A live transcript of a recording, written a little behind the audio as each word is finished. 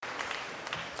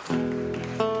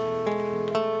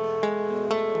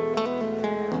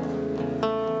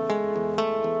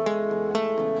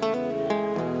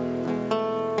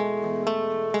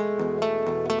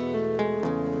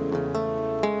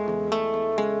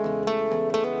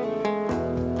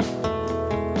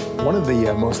One of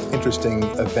the most interesting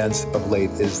events of late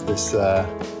is this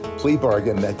plea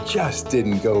bargain that just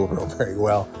didn't go over very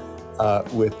well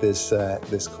with this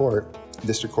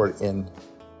district court in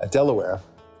Delaware,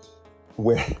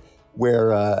 where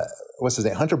what's his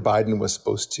name? Hunter Biden was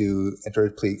supposed to enter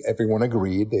a plea. Everyone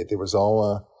agreed. It was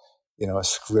all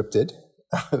scripted.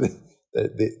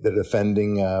 the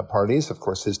defending parties, of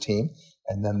course, his team,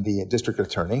 and then the district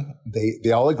attorney.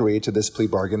 They all agreed to this plea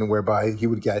bargain whereby he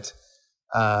would get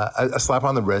a slap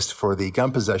on the wrist for the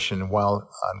gun possession while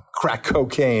on crack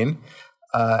cocaine,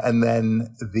 and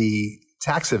then the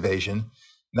tax evasion,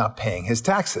 not paying his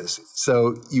taxes.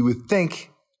 So you would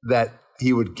think that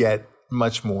he would get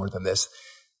much more than this,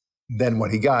 than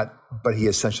what he got, but he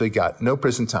essentially got no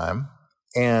prison time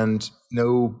and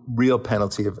no real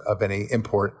penalty of any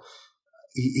import.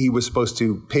 He was supposed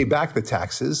to pay back the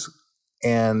taxes,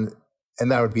 and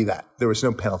that would be that. There was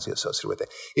no penalty associated with it.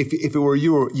 If it were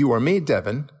you or me,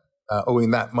 Devin,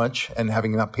 owing that much and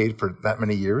having not paid for that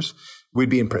many years, we'd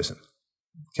be in prison.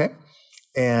 Okay,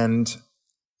 and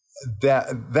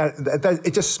that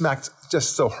it just smacked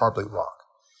just so horribly wrong.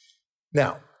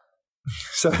 Now,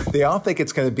 so they all think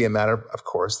it's going to be a matter. Of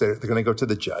course, they're going to go to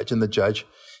the judge, and the judge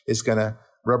is going to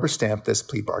rubber stamp this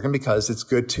plea bargain because it's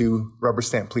good to rubber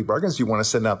stamp plea bargains. You want to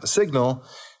send out the signal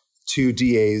to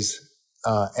DAs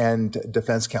and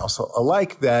defense counsel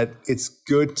alike that it's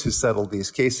good to settle these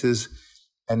cases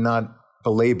and not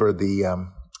belabor the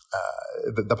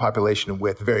population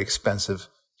with very expensive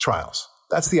trials.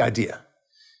 That's the idea.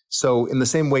 So in the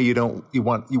same way you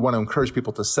want to encourage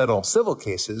people to settle civil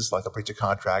cases like a breach of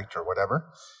contract or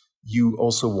whatever, you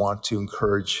also want to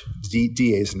encourage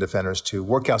DAs and defenders to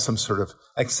work out some sort of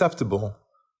acceptable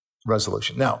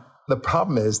resolution. Now, the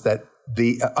problem is that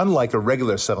unlike a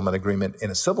regular settlement agreement in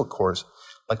a civil court,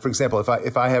 like for example,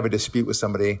 if I have a dispute with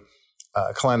somebody,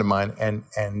 a client of mine, and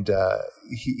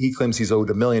he claims he's owed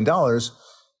 $1 million,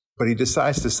 but he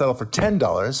decides to settle for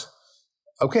 $10,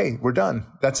 okay, we're done.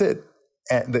 That's it.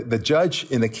 And the judge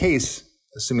in the case,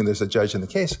 assuming there's a judge in the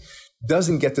case,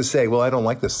 doesn't get to say, well, I don't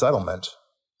like this settlement.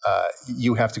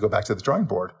 You have to go back to the drawing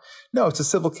board. No, it's a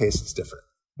civil case. It's different.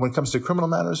 When it comes to criminal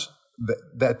matters,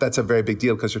 that's a very big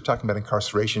deal because you're talking about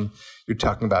incarceration. You're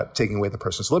talking about taking away the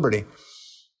person's liberty.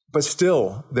 But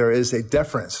still, there is a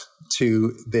deference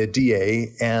to the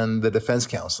DA and the defense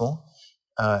counsel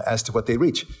as to what they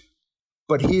reach.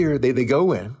 But here, they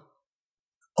go in,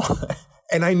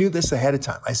 and I knew this ahead of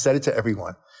time. I said it to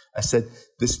everyone. I said,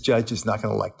 this judge is not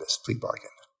going to like this plea bargain.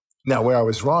 Now, where I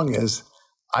was wrong is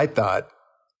I thought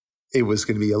it was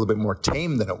going to be a little bit more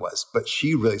tame than it was, but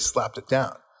she really slapped it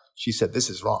down. She said, this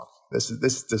is wrong.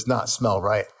 This does not smell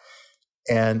right.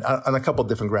 And on a couple of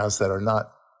different grounds that are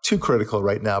not too critical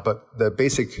right now, but the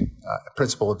basic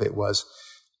principle of it was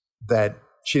that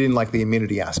she didn't like the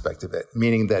immunity aspect of it,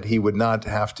 meaning that he would not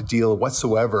have to deal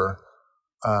whatsoever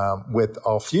with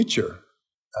all future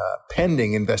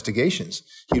pending investigations.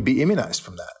 He'd be immunized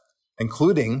from that,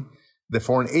 including the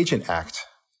Foreign Agent Act,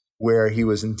 where he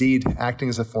was indeed acting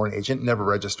as a foreign agent, never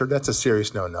registered. That's a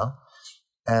serious no-no.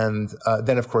 And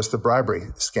then, of course, the bribery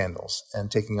scandals and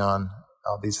taking on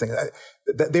all these things.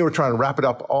 They were trying to wrap it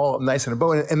up all nice in a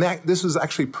bow. And this was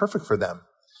actually perfect for them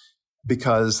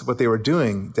because what they were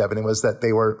doing, Devin, was that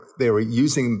they were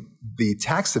using the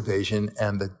tax evasion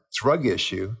and the drug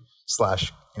issue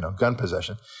 / gun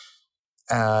possession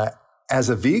as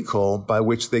a vehicle by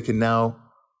which they can now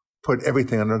put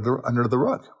everything under the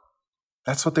rug.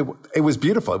 That's what it was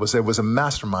beautiful. It was a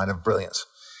mastermind of brilliance.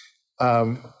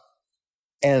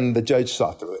 And the judge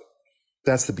saw through it.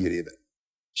 That's the beauty of it.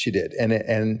 She did.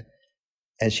 And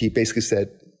she basically said,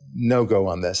 no go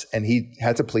on this. And he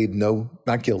had to plead no,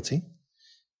 not guilty.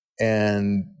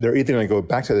 And they're either going to go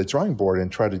back to the drawing board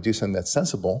and try to do something that's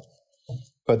sensible.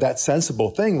 But that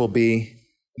sensible thing will be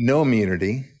no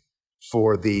immunity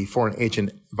for the foreign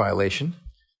agent violation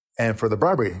and for the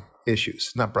bribery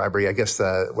issues. Not bribery, I guess,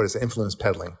 influence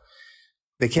peddling.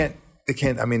 They can't,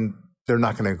 I mean, they're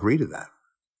not going to agree to that.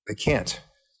 They can't.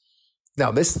 Now,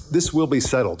 this will be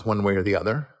settled one way or the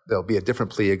other. There'll be a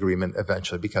different plea agreement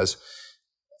eventually because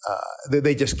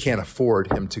they just can't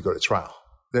afford him to go to trial.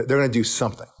 They're going to do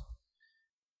something.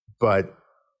 But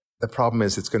the problem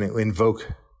is it's going to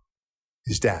invoke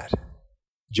his dad,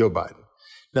 Joe Biden.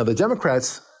 Now, the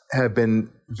Democrats have been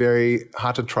very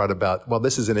hot to trot about, well,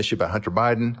 this is an issue about Hunter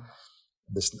Biden.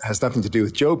 This has nothing to do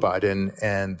with Joe Biden,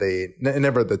 and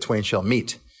never the twain shall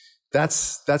meet.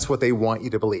 That's what they want you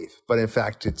to believe. But in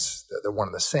fact, they're one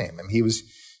and the same. I mean,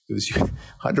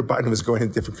 Hunter Biden was going to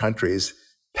different countries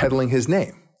peddling his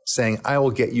name, saying, I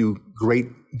will get you great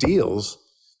deals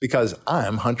because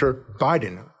I'm Hunter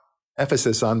Biden.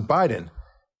 Emphasis on Biden.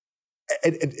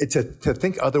 To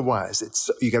think otherwise,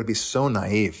 you got to be so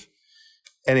naive.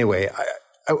 Anyway,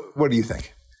 what do you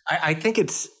think? I think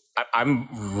I'm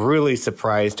really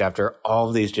surprised after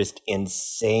all these just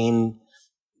insane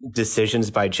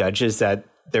decisions by judges that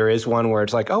there is one where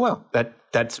it's like, oh, well,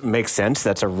 that makes sense.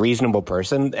 That's a reasonable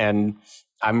person. And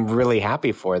I'm really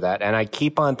happy for that. And I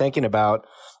keep on thinking about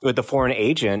with the foreign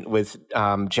agent with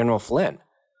General Flynn.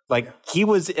 Like, he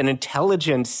was an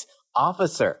intelligence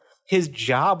officer. His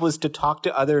job was to talk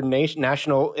to other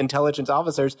national intelligence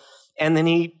officers. And then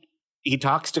he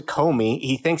talks to Comey.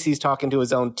 He thinks he's talking to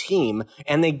his own team,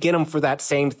 and they get him for that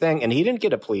same thing. And he didn't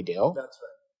get a plea deal. That's right.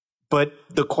 But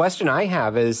the question I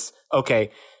have is,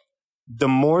 okay, the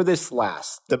more this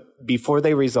lasts, before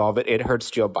they resolve it, it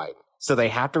hurts Joe Biden. So they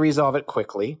have to resolve it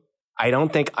quickly. I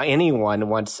don't think anyone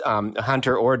wants,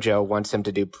 Hunter or Joe wants him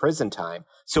to do prison time.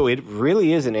 So it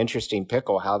really is an interesting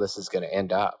pickle how this is going to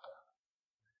end up.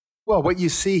 Well, what you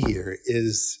see here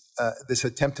is this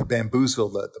attempt to bamboozle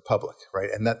the public, right?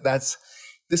 And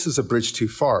this is a bridge too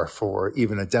far for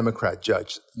even a Democrat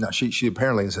judge. Now, she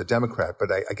apparently is a Democrat,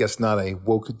 but I guess not a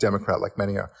woke Democrat like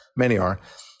many are.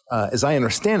 As I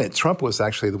understand it, Trump was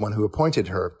actually the one who appointed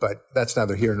her, but that's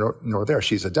neither here nor there.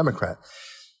 She's a Democrat.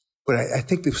 But I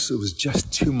think this was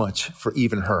just too much for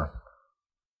even her.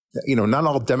 You know, not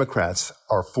all Democrats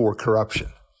are for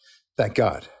corruption. Thank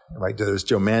God, right? There's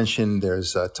Joe Manchin,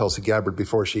 there's Tulsi Gabbard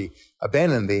before she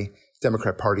abandoned the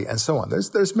Democrat Party, and so on.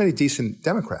 There's many decent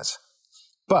Democrats.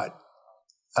 But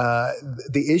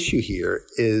the issue here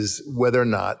is whether or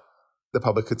not the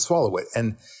public could swallow it.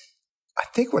 And I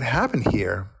think what happened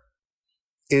here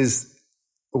is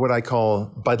what I call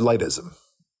Bud Lightism,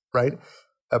 right?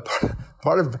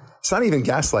 Part of, it's not even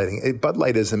gaslighting. Bud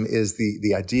Lightism is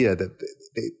the idea that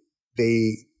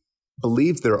they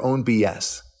believe their own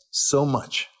BS so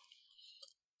much.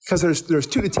 Because there's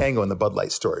two to tango in the Bud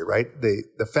Light story, right?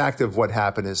 The fact of what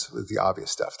happened is the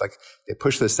obvious stuff. Like, they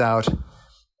pushed this out,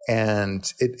 and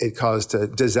it caused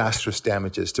disastrous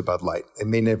damages to Bud Light. It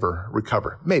may never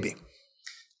recover, maybe.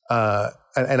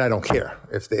 And I don't care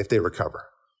if they recover.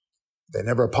 They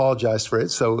never apologized for it.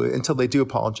 So until they do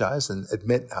apologize and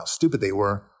admit how stupid they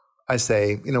were, I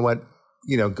say, you know what?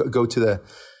 Go to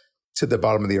the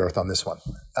bottom of the earth on this one.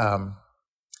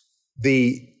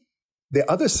 The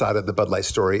other side of the Bud Light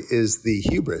story is the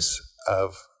hubris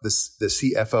of the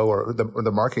CFO or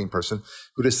the marketing person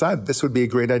who decided this would be a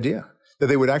great idea, that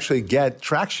they would actually get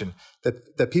traction,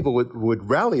 that people would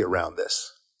rally around this,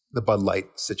 the Bud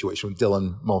Light situation with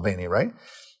Dylan Mulvaney, right?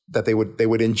 That they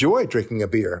would enjoy drinking a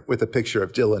beer with a picture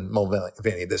of Dylan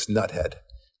Mulvaney, this nuthead,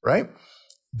 right?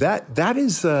 That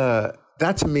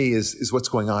to me is what's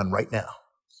going on right now.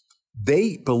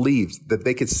 They believed that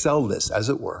they could sell this, as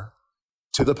it were,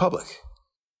 to the public.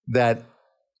 That,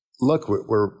 look,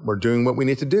 we're doing what we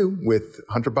need to do with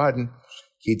Hunter Biden.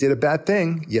 He did a bad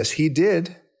thing. Yes, he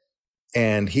did.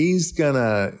 And he's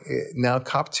gonna now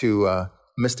cop to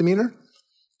misdemeanor.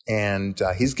 And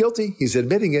he's guilty. He's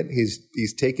admitting it.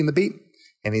 He's taking the beat,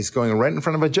 and he's going right in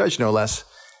front of a judge, no less.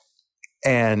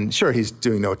 And sure, he's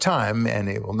doing no time, and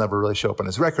it will never really show up on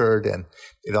his record, and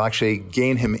it'll actually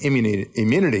gain him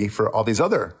immunity for all these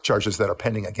other charges that are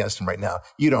pending against him right now.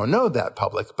 You don't know that,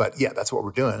 public, but yeah, that's what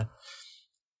we're doing.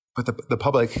 But the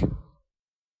public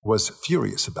was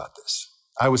furious about this.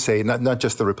 I would say not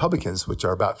just the Republicans, which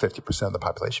are about 50% of the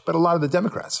population, but a lot of the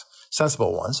Democrats,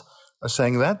 sensible ones, are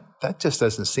saying that just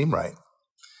doesn't seem right.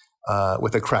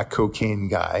 With a crack cocaine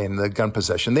guy and the gun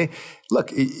possession,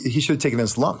 he should have taken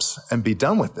his lumps and be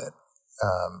done with it.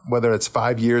 Whether it's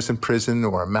 5 years in prison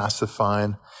or a massive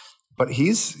fine, but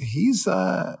he's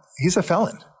a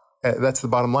felon. That's the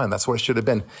bottom line. That's what it should have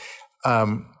been.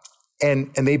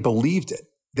 And they believed it.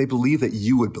 They believed that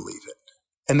you would believe it,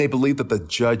 and they believed that the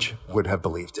judge would have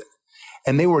believed it,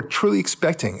 and they were truly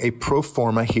expecting a pro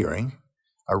forma hearing,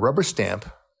 a rubber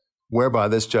stamp, whereby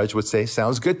this judge would say,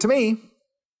 "Sounds good to me."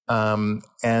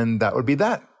 And that would be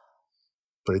that.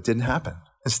 But it didn't happen.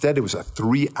 Instead, it was a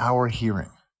 3-hour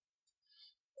hearing.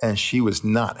 And she was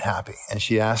not happy. And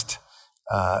she asked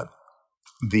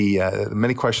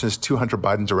many questions to Hunter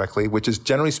Biden directly, which is,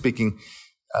 generally speaking,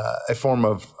 a form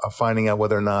of finding out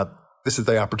whether or not this is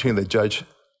the opportunity the judge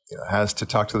has to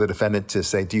talk to the defendant to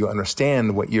say, do you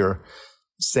understand what you're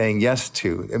saying yes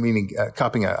to? Meaning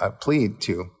copying a plea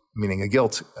to, meaning a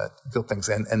guilt things.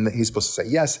 And he's supposed to say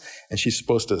yes, and she's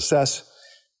supposed to assess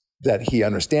that he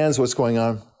understands what's going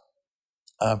on.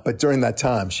 But during that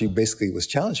time, she basically was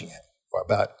challenging him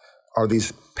about, are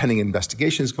these pending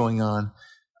investigations going on?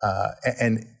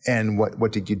 And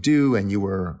what did you do? And you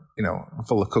were,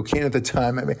 full of cocaine at the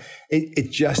time. I mean,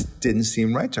 it just didn't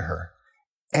seem right to her.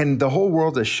 And the whole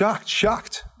world is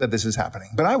shocked that this is happening.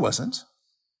 But I wasn't.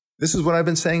 This is what I've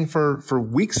been saying for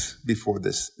weeks before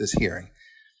this hearing.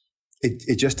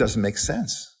 It just doesn't make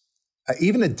sense.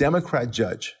 Even a Democrat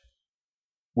judge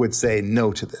would say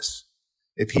no to this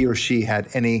if he or she had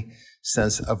any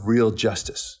sense of real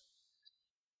justice.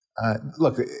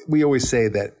 Look, we always say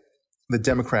that the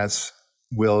Democrats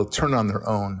will turn on their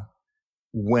own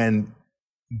when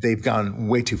they've gone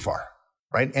way too far,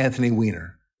 right? Anthony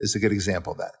Weiner is a good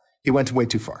example of that. He went way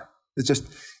too far. It's just,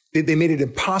 they made it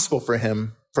impossible for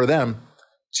them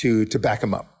to back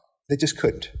him up. They just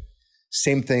couldn't.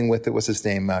 Same thing with, what's his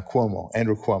name,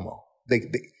 Andrew Cuomo.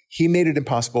 He made it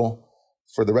impossible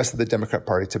for the rest of the Democrat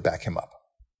Party to back him up.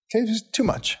 Okay, it was too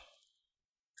much.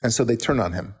 And so they turn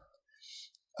on him.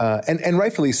 And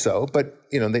rightfully so, but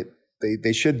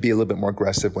they should be a little bit more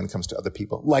aggressive when it comes to other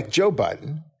people, like Joe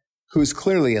Biden, who's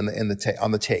clearly on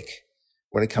the take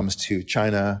when it comes to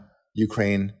China,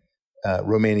 Ukraine,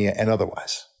 Romania, and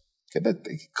otherwise. Okay, but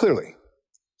clearly.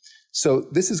 So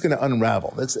this is going to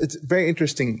unravel. It's very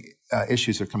interesting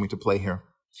issues are coming to play here.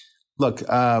 Look,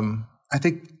 I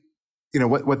think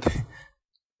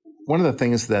one of the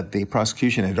things that the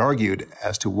prosecution had argued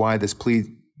as to why this plea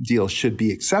deal should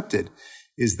be accepted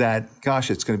is that, gosh,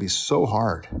 it's going to be so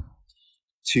hard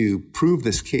to prove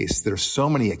this case. There are so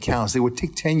many accounts. It would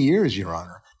take 10 years, Your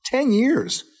Honor, 10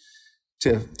 years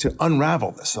to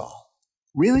unravel this all.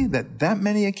 Really? That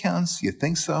many accounts? You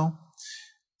think so?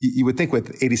 You would think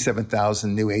with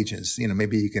 87,000 new agents,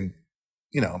 maybe you can,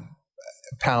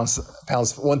 pounce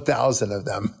 1,000 of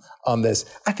them on this.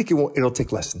 I think it'll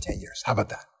take less than 10 years. How about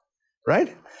that?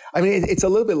 Right? I mean, it's a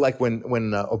little bit like when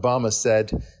Obama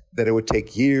said that it would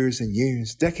take years and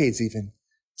years, decades even,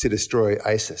 to destroy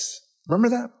ISIS. Remember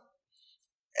that?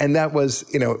 And that was,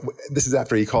 this is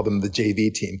after he called them the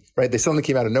JV team, right? They suddenly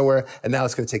came out of nowhere, and now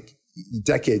it's going to take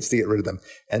decades to get rid of them.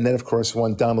 And then, of course,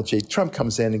 when Donald J. Trump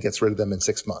comes in and gets rid of them in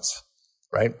 6 months,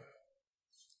 right?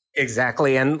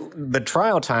 Exactly. And the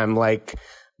trial time, like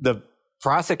the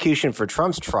prosecution for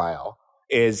Trump's trial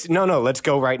is, no, let's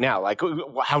go right now. Like,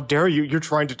 how dare you? You're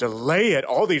trying to delay it.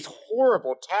 All these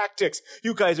horrible tactics.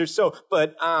 You guys are so,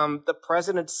 but the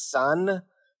president's son,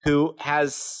 who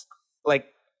has, like,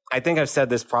 I think I've said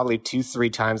this probably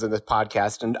 2-3 times in this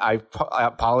podcast, and I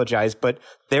apologize, but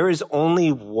there is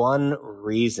only one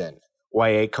reason why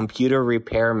a computer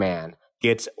repairman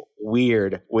gets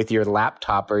weird with your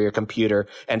laptop or your computer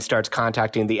and starts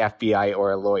contacting the FBI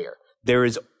or a lawyer. There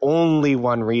is only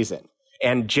one reason.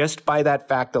 And just by that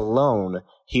fact alone,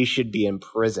 he should be in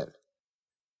prison.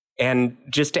 And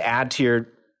just to add to your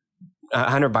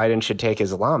Hunter Biden should take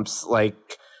his lumps, like,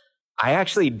 I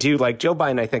actually do, like, Joe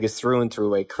Biden, I think, is through and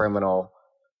through a criminal.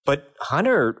 But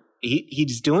Hunter,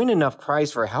 he's doing enough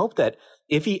cries for help that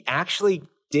if he actually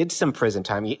did some prison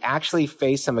time, he actually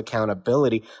faced some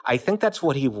accountability, I think that's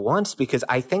what he wants, because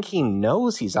I think he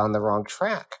knows he's on the wrong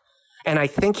track. And I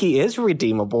think he is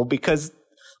redeemable, because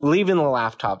leaving the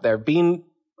laptop there, being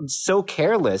so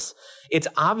careless, it's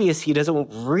obvious he doesn't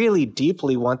really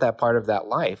deeply want that part of that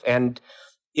life. And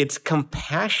it's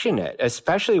compassionate,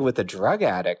 especially with a drug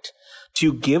addict,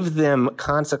 to give them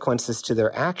consequences to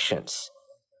their actions.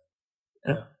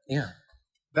 Yeah.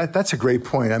 That's a great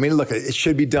point. I mean, look, it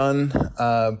should be done,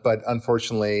 but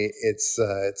unfortunately, it's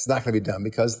not going to be done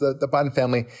because the Biden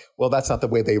family, well, that's not the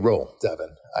way they roll,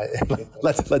 Devin.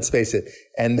 Let's face it.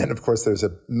 And then, of course, there's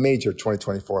a major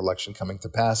 2024 election coming to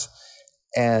pass,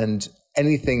 and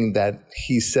anything that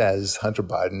he says, Hunter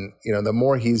Biden, the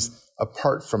more he's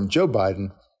apart from Joe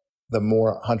Biden, the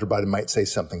more Hunter Biden might say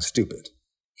something stupid,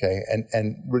 okay,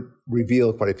 and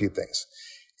reveal quite a few things.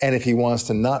 And if he wants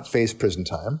to not face prison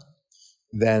time,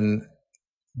 then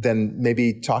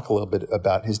maybe talk a little bit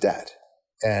about his dad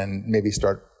and maybe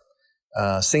start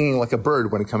singing like a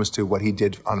bird when it comes to what he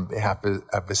did on behalf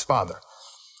of his father.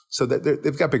 So that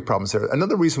they've got big problems there.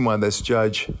 Another reason why this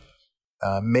judge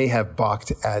may have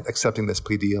balked at accepting this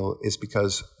plea deal is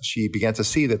because she began to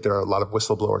see that there are a lot of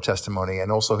whistleblower testimony,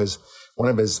 and also one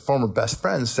of his former best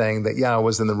friends saying that, I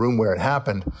was in the room where it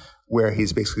happened, where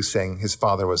he's basically saying his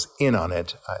father was in on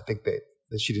it. I think that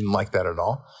she didn't like that at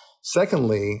all.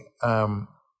 Secondly, I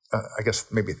guess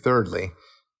maybe thirdly,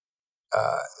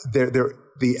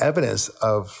 the evidence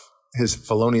of his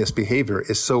felonious behavior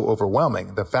is so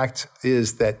overwhelming. The fact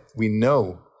is that we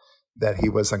know that he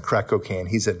was on crack cocaine.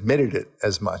 He's admitted it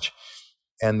as much.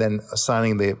 And then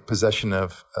assigning the possession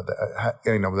of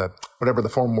whatever the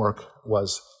form work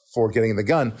was for getting the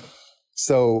gun.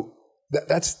 So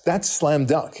that's slam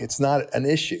dunk. It's not an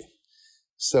issue.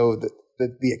 So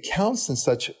the accounts and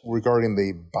such regarding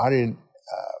the body,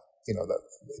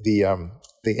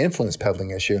 the influence peddling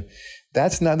issue,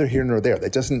 That's neither here nor there.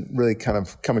 That doesn't really kind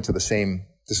of come into the same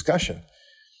discussion.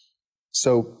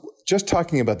 So just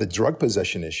talking about the drug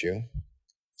possession issue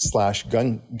 /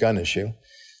 gun issue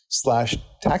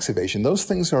 / tax evasion, those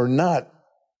things are not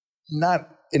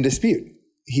in dispute.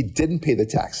 He didn't pay the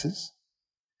taxes.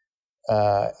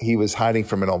 He was hiding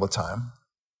from it all the time.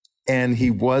 And he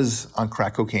was on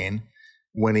crack cocaine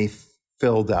when he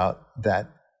filled out that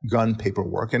gun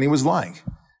paperwork, and he was lying.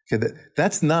 Okay,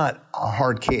 that's not a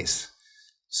hard case.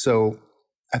 So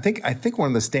I think one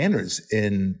of the standards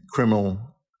in criminal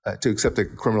to accept a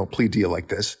criminal plea deal like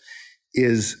this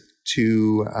is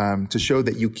to show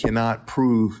that you cannot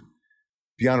prove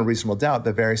beyond a reasonable doubt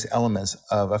the various elements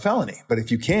of a felony. But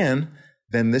if you can,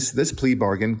 then this plea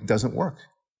bargain doesn't work.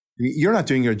 I mean, you're not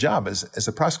doing your job as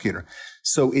a prosecutor.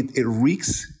 So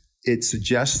it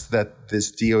suggests that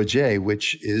this DOJ,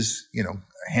 which is,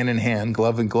 hand in hand,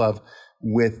 glove in glove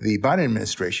with the Biden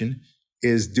administration,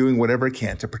 is doing whatever it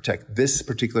can to protect this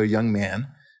particular young man,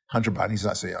 Hunter Biden. He's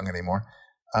not so young anymore,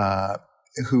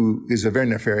 who is a very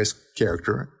nefarious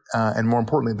character. And more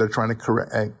importantly, they're trying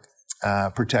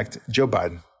to protect Joe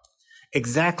Biden.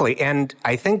 Exactly. And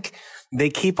I think they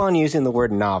keep on using the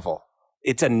word novel.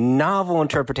 It's a novel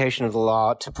interpretation of the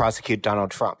law to prosecute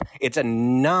Donald Trump. It's a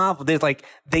novel.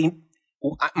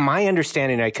 My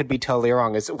understanding, I could be totally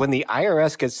wrong, is when the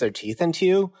IRS gets their teeth into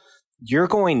you, you're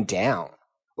going down.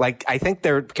 Like, I think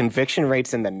their conviction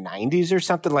rate's in the 90s or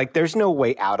something. Like, there's no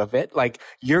way out of it. Like,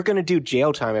 you're going to do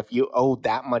jail time if you owe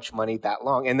that much money that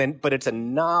long. But it's a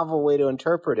novel way to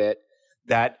interpret it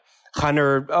that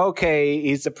Hunter, okay,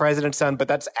 he's the president's son, but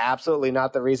that's absolutely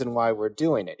not the reason why we're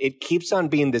doing it. It keeps on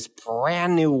being this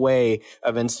brand new way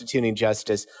of instituting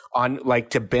justice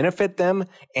to benefit them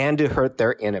and to hurt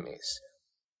their enemies.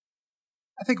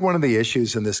 I think one of the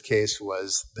issues in this case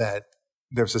was that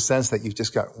there's a sense that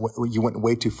you went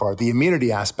way too far. The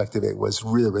immunity aspect of it was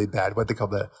really, really bad, what they call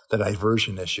the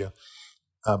diversion issue.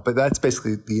 But that's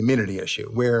basically the immunity issue,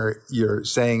 where you're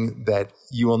saying that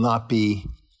you will not be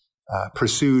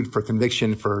pursued for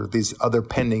conviction for these other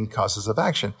pending causes of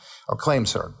action or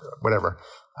claims or whatever,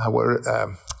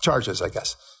 charges, I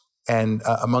guess. And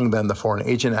among them, the Foreign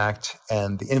Agent Act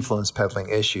and the influence peddling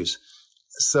issues.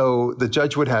 So the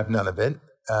judge would have none of it.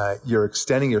 You're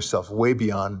extending yourself way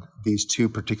beyond these two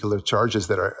particular charges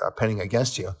that are pending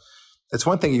against you. It's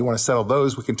one thing you want to settle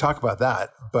those. We can talk about that.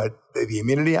 But the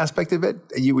immunity aspect of it,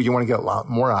 you want to get a lot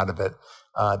more out of it.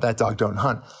 That dog don't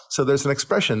hunt. So there's an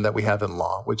expression that we have in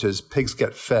law, which is pigs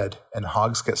get fed and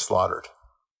hogs get slaughtered,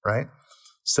 right?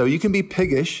 So you can be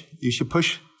piggish. You should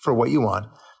push for what you want.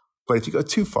 But if you go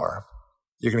too far,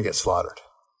 you're going to get slaughtered.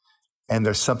 And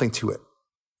there's something to it.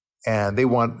 And they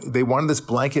wanted this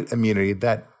blanket immunity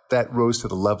that rose to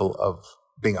the level of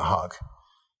being a hog.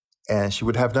 And she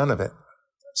would have none of it.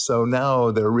 So now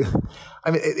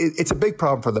it's a big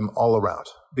problem for them all around,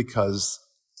 because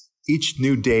each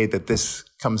new day that this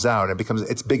comes out,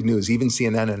 it's big news. Even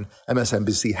CNN and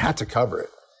MSNBC had to cover it.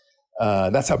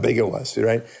 That's how big it was,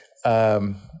 right?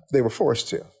 They were forced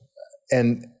to.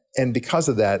 And because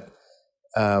of that,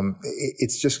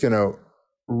 it's just going to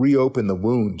reopen the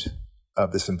wound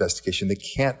of this investigation. They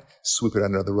can't sweep it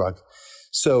under the rug.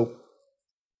 So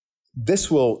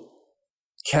this will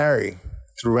carry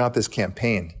throughout this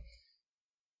campaign,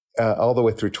 all the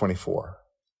way through 24.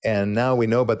 And now we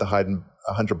know about the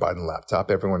Hunter Biden laptop.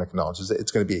 Everyone acknowledges it.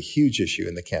 It's going to be a huge issue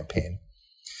in the campaign.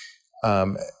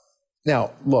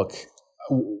 Now, look,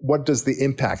 what does the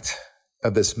impact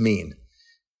of this mean?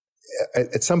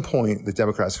 At some point, the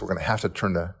Democrats were going to have to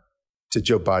turn to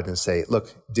Joe Biden and say,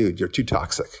 look, dude, you're too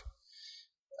toxic.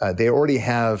 They already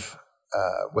have,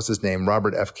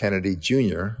 Robert F. Kennedy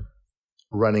Jr.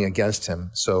 running against him.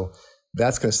 So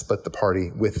that's going to split the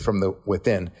party from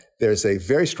within. There's a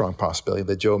very strong possibility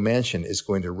that Joe Manchin is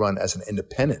going to run as an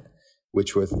independent,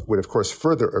 which would of course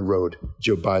further erode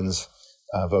Joe Biden's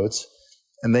votes.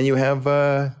 And then you have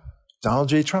Donald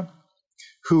J. Trump,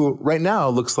 who right now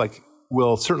looks like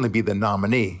will certainly be the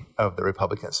nominee of the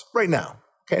Republicans right now.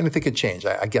 Okay, anything could change.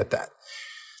 I get that.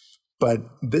 But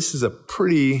this is a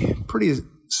pretty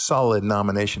solid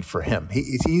nomination for him.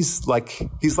 He's like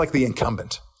the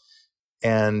incumbent,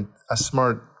 and a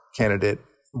smart candidate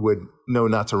would know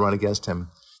not to run against him.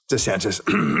 DeSantis,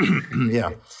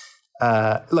 yeah.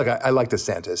 Look, I like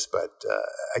DeSantis, but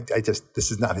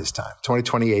this is not his time.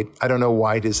 2028. I don't know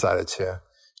why he decided to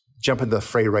jump into the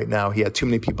fray right now. He had too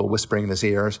many people whispering in his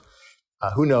ears.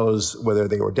 Who knows whether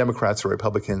they were Democrats or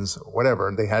Republicans or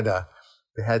whatever. They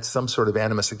had some sort of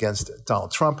animus against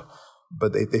Donald Trump,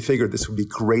 but they figured this would be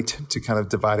great to kind of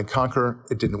divide and conquer.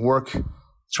 It didn't work.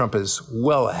 Trump is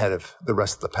well ahead of the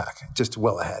rest of the pack, just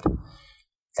well ahead.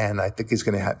 And I think he's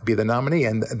going to be the nominee.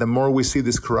 And the more we see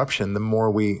this corruption, the more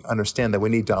we understand that we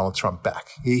need Donald Trump back.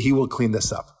 He will clean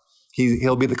this up.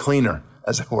 He'll be the cleaner,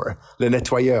 as it were, le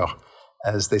nettoyeur,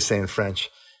 as they say in French.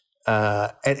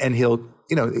 And he'll,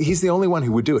 he's the only one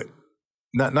who would do it.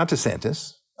 Not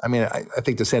DeSantis. I mean, I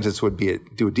think DeSantis would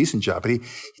do a decent job, but he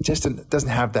just doesn't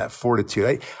have that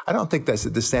fortitude. I don't think that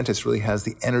DeSantis really has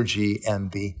the energy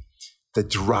and the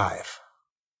drive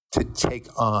to take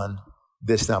on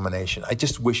this nomination. I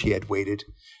just wish he had waited,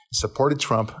 supported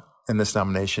Trump in this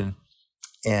nomination,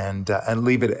 and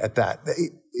leave it at that.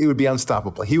 It would be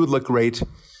unstoppable. He would look great,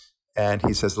 and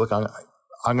he says, "Look, I'm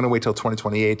going to wait till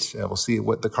 2028. We'll see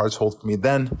what the cards hold for me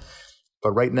then.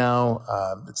 But right now,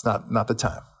 it's not the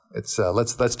time. It's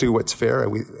let's do what's fair,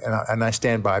 and I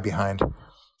stand behind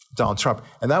Donald Trump,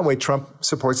 and that way Trump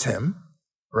supports him,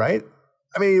 right?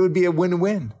 I mean, it would be a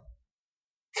win-win.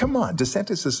 Come on,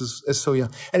 DeSantis is so young.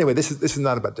 Anyway, this is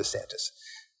not about DeSantis.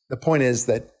 The point is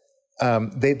that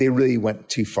they really went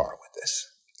too far with this,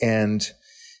 and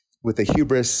with the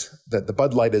hubris, the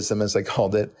Bud Lightism, as I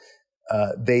called it,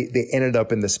 they ended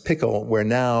up in this pickle where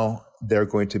now they're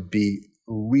going to be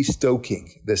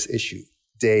restoking this issue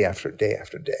day after day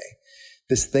after day.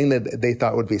 This thing that they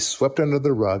thought would be swept under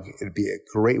the rug, it'd be a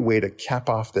great way to cap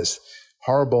off this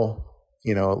horrible,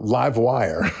 live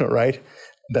wire, right?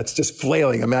 That's just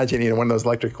flailing. Imagine, one of those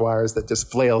electric wires that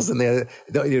just flails, and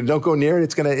don't go near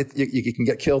it. You can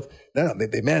get killed. No,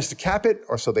 they managed to cap it,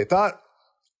 or so they thought,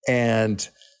 and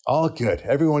all good.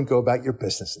 Everyone go about your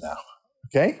business now.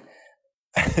 Okay.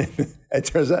 It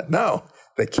turns out, no,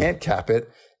 they can't cap it.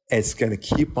 It's going to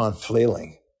keep on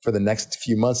flailing for the next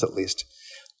few months at least.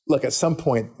 Look, at some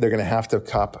point, they're going to have to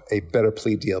cop a better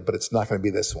plea deal, but it's not going to be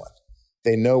this one.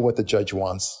 They know what the judge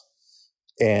wants,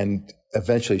 and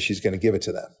eventually she's going to give it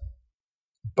to them.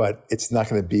 But it's not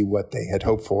going to be what they had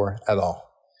hoped for at all.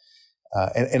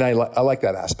 And I like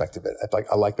that aspect of it.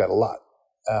 I like that a lot.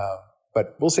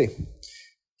 But we'll see.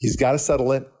 He's got to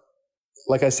settle it.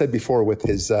 Like I said before, with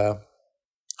his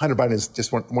Hunter Biden is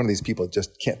just one of these people that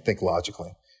just can't think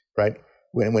logically, right?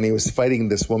 When he was fighting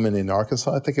this woman in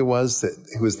Arkansas, I think it was,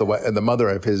 who was the mother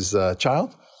of his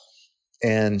child,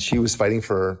 and she was fighting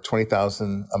for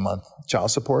 $20,000 a month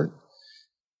child support.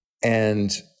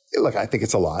 And look, I think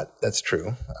it's a lot. That's true.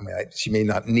 I mean, she may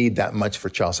not need that much for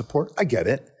child support. I get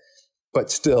it, but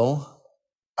still,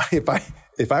 if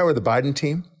I were the Biden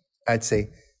team, I'd say,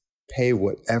 pay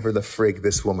whatever the frig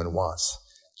this woman wants.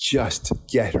 Just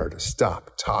get her to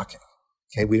stop talking.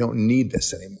 Okay, we don't need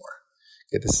this anymore.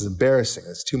 Okay, this is embarrassing.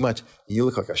 It's too much. And you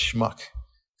look like a schmuck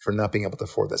for not being able to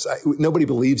afford this. Nobody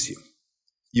believes you.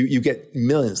 You get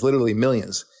millions, literally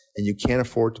millions, and you can't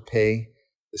afford to pay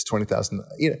this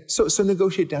 $20,000. So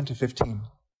negotiate down to 15.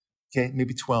 Okay,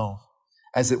 maybe 12.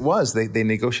 As it was, they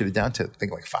negotiated down to, I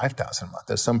think, like 5,000 a month.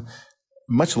 There's some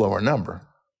much lower number.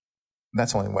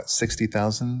 That's only what,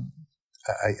 60,000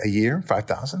 a year,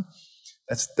 5,000.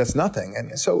 That's nothing.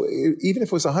 And so even if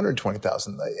it was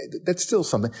 120,000, that's still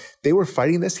something. They were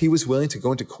fighting this. He was willing to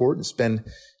go into court and spend,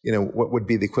 what would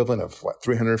be the equivalent of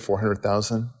 300,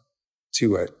 400,000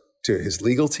 to his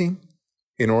legal team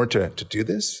in order to do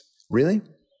this. Really?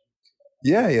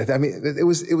 Yeah. I mean, it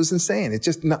was insane. It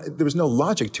just there was no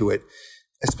logic to it,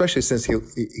 especially since he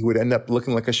would end up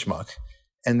looking like a schmuck,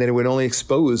 and then it would only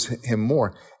expose him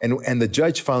more. And the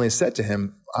judge finally said to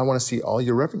him, I want to see all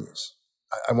your revenues.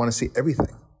 I want to see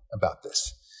everything about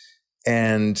this.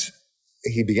 And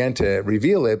he began to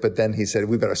reveal it, but then he said,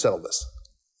 we better settle this.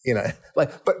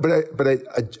 But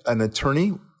an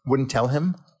attorney wouldn't tell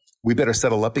him, we better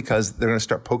settle up because they're going to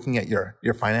start poking at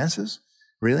your finances.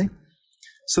 Really?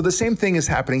 So the same thing is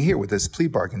happening here with this plea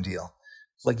bargain deal.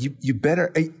 Like you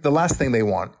better, the last thing they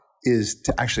want is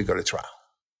to actually go to trial,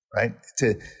 right?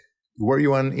 Were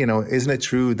you on, isn't it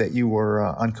true that you were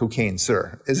on cocaine,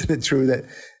 sir? Isn't it true that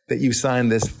you signed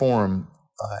this form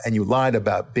and you lied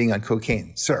about being on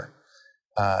cocaine, sir?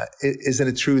 Isn't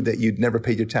it true that you'd never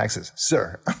paid your taxes,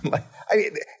 sir?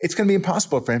 It's going to be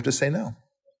impossible for him to say no.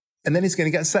 And then he's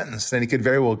going to get sentenced, and he could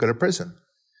very well go to prison.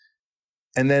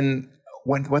 And then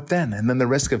what then? And then the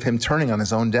risk of him turning on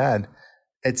his own dad,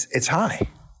 it's high.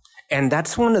 And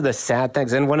that's one of the sad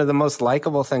things, and one of the most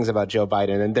likable things about Joe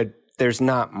Biden, and there's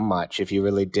not much if you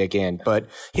really dig in, but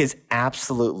his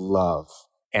absolute love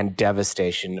and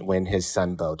devastation when his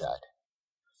son Beau died.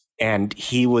 And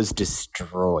he was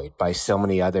destroyed by so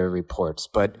many other reports.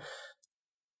 But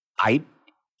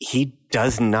he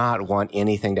does not want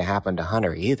anything to happen to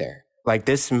Hunter either. Like,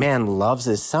 this man loves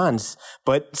his sons,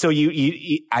 but so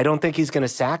I don't think he's going to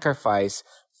sacrifice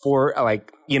for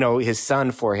his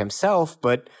son for himself,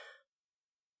 but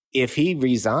if he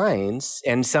resigns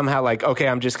and somehow like, okay,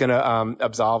 I'm just going to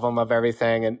absolve him of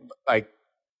everything. And like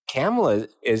Kamala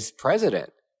is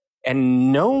president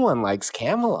and no one likes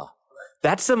Kamala.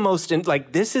 That's the most,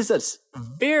 this is a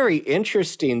very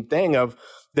interesting thing of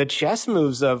the chess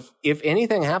moves of if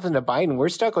anything happens to Biden, we're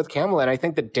stuck with Kamala. And I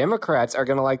think the Democrats are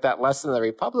going to like that less than the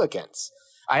Republicans.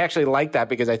 I actually like that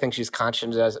because I think she's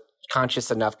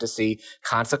conscious enough to see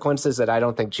consequences that I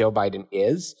don't think Joe Biden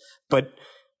is. But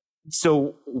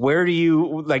so where do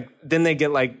you then they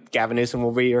get Gavin Newsom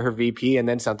will be her VP and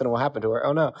then something will happen to her.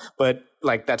 Oh no. But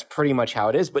that's pretty much how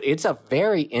it is. But it's a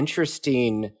very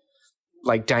interesting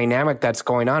dynamic that's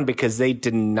going on because they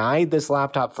denied this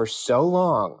laptop for so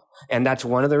long. And that's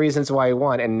one of the reasons why he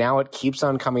won. And now it keeps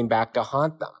on coming back to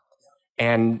haunt them.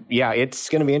 And yeah, it's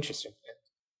going to be interesting.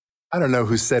 I don't know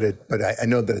who said it, but I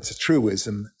know that it's a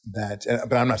truism that,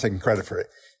 but I'm not taking credit for it,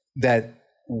 that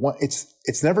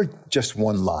it's never just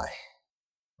one lie,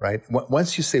 right?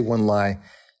 Once you say one lie,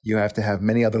 you have to have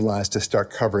many other lies to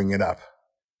start covering it up,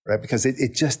 right? Because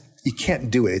it just, you can't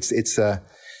do it. It's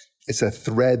a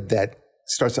thread that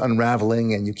starts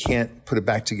unraveling and you can't put it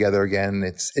back together again.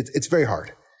 It's very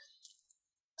hard.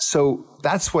 So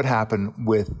that's what happened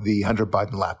with the Hunter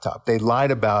Biden laptop. They lied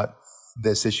about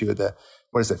this issue of the,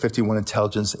 51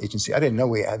 intelligence agency. I didn't know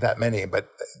we had that many, but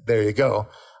there you go.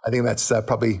 I think that's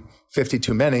probably 50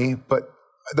 too many. But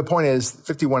the point is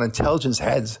 51 intelligence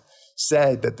heads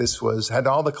said that this had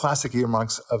all the classic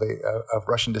earmarks of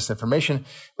Russian disinformation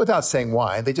without saying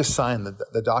why. They just signed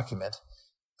the document.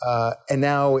 And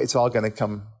now it's all going to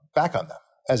come back on them,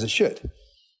 as it should.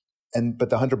 But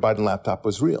the Hunter Biden laptop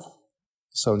was real.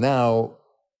 So now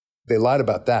they lied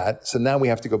about that. So now we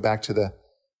have to go back to the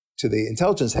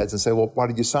intelligence heads and say, well, why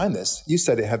did you sign this? You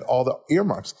said it had all the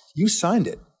earmarks. You signed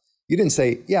it. You didn't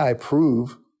say, yeah, I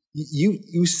approve.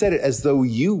 You said it as though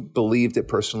you believed it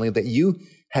personally, that you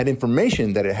had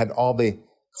information that it had all the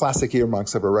classic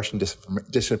earmarks of a Russian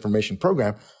disinformation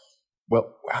program.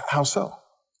 Well, how so?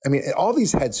 I mean, all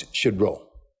these heads should roll,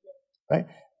 right?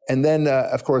 And then,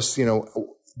 of course, then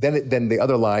the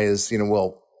other lie is,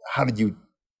 well, how did you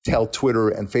tell Twitter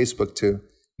and Facebook to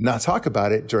not talk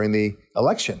about it during the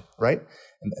election, right?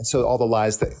 And so all the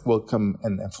lies that will come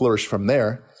and flourish from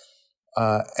there.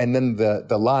 And then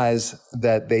the lies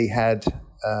that they had,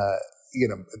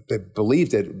 they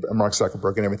believed it, Mark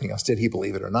Zuckerberg and everything else, did he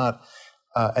believe it or not?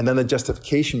 And then the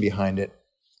justification behind it.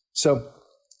 So,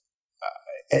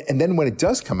 and then when it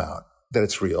does come out that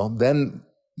it's real, then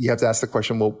you have to ask the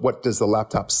question, well, what does the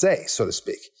laptop say, so to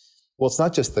speak? Well, it's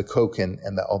not just the coke and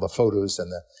all the photos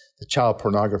and the child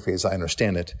pornography, as I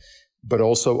understand it, but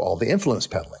also all the influence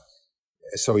peddling.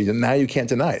 So now you can't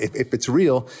deny it. If it's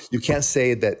real, you can't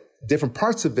say that different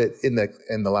parts of it in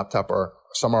the laptop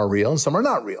some are real and some are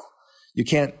not real. You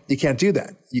can't do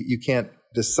that. You can't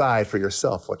decide for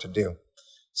yourself what to do.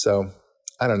 So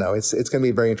I don't know. It's going to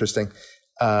be very interesting.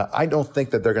 I don't think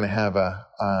that they're going to have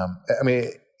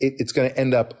it's going to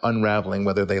end up unraveling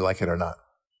whether they like it or not.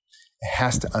 It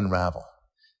has to unravel.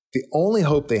 The only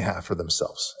hope they have for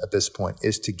themselves at this point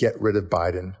is to get rid of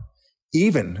Biden,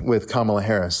 even with Kamala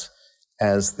Harris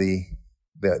as the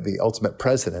ultimate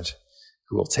president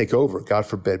who will take over, God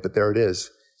forbid, but there it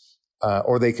is.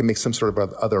 Or they can make some sort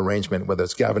of other arrangement, whether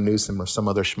it's Gavin Newsom or some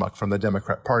other schmuck from the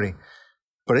Democrat Party.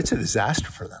 But it's a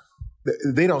disaster for them.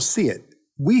 They don't see it.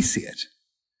 We see it,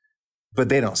 but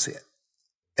they don't see it.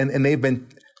 And they've been,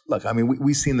 look, I mean,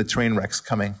 we've seen the train wrecks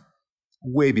coming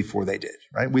way before they did,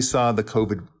 right? We saw the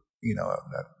COVID,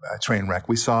 train wreck.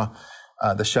 We saw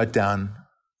the shutdown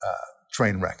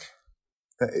train wreck.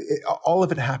 All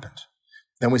of it happened.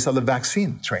 Then we saw the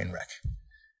vaccine train wreck.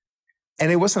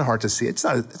 And it wasn't hard to see. It's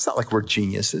not like we're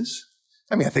geniuses.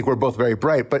 I mean, I think we're both very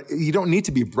bright, but you don't need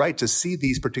to be bright to see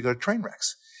these particular train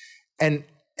wrecks. And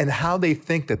how they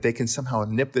think that they can somehow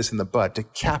nip this in the bud to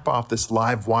cap off this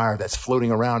live wire that's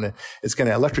floating around and it's going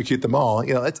to electrocute them all.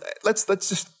 Let's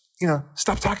just,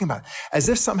 stop talking about it. As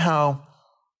if somehow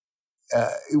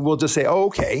we'll just say, oh,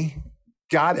 okay,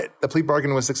 got it. The plea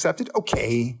bargain was accepted.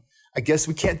 Okay, I guess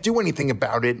we can't do anything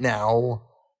about it now.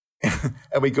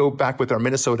 And we go back with our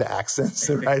Minnesota accents,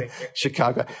 right?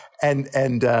 Chicago, and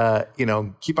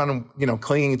keep on,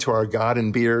 clinging to our God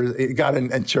and beer, God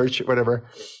and church, whatever,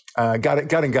 God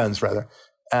and guns, rather.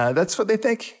 That's what they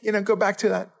think. Go back to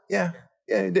that. Yeah.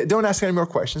 Don't ask any more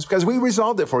questions because we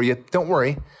resolved it for you. Don't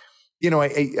worry.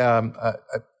 A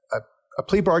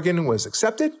plea bargain was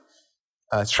accepted,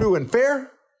 true and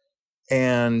fair,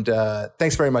 and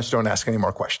thanks very much. Don't ask any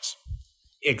more questions.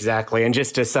 Exactly. And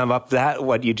just to sum up that,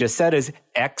 what you just said is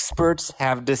experts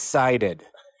have decided.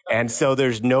 And so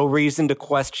there's no reason to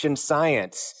question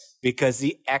science because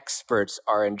the experts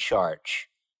are in charge.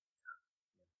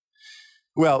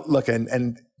 Well, look,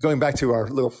 and going back to our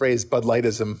little phrase, Bud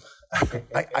Lightism,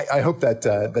 I hope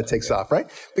that takes off, right?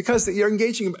 Because you're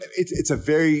engaging. It's a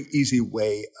very easy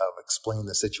way of explaining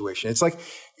the situation. It's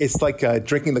like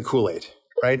drinking the Kool-Aid,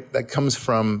 right? That comes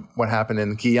from what happened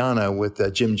in Guyana with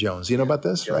Jim Jones. You know about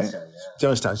this, right?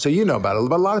 Jonestown. So you know about it,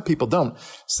 but a lot of people don't.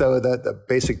 So the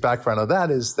basic background of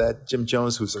that is that Jim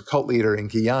Jones, who's a cult leader in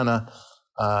Guyana,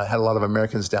 had a lot of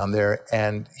Americans down there,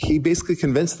 and he basically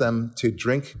convinced them to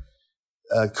drink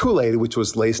Kool-Aid, which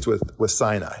was laced with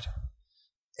cyanide.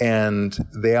 And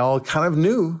they all kind of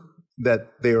knew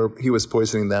that he was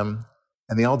poisoning them,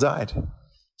 and they all died.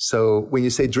 So when you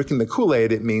say drinking the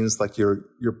Kool-Aid, it means like you're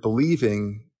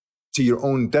believing to your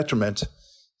own detriment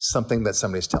something that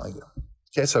somebody's telling you.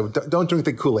 Okay, so don't drink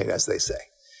the Kool-Aid, as they say.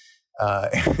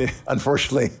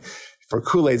 Unfortunately, for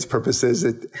Kool-Aid's purposes,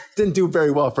 it didn't do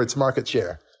very well for its market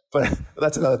share. But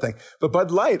that's another thing. But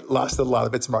Bud Light lost a lot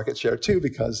of its market share too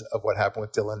because of what happened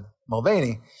with Dylan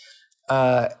Mulvaney.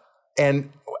 And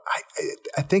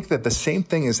I think that the same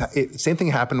thing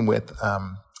happened with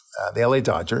the LA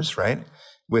Dodgers, right?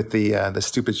 With the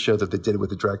stupid show that they did with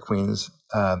the drag queens,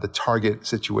 the Target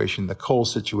situation, the Kohl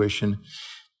situation,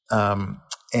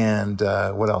 and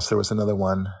what else? There was another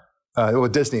one.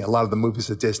 Disney. A lot of the movies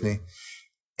at Disney,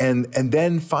 and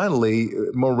then finally,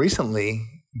 more recently,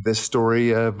 this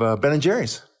story of Ben and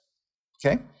Jerry's.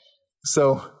 Okay,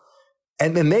 so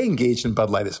and then they engaged in Bud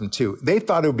Lightism too. They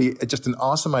thought it would be just an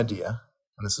awesome idea,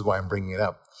 and this is why I'm bringing it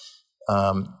up.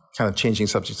 Kind of changing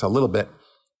subjects a little bit,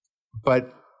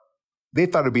 but they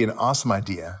thought it would be an awesome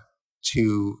idea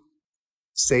to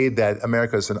say that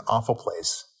America is an awful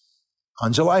place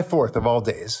on July 4th of all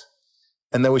days,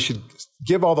 and that we should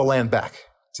give all the land back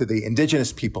to the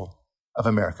indigenous people of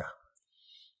America.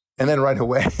 And then right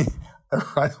away,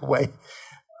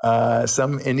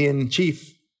 some Indian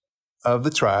chief of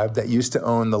the tribe that used to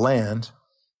own the land,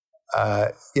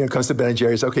 comes to Ben and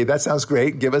Jerry's. Okay, that sounds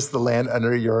great. Give us the land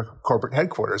under your corporate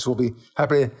headquarters. We'll be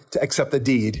happy to accept the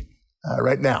deed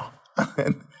right now.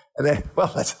 and then,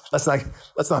 well,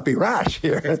 let's not be rash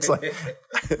here. It's like,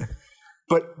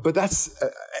 but that's,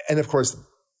 and of course,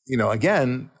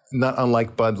 again, not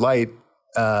unlike Bud Light,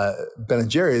 Ben and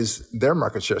Jerry's, their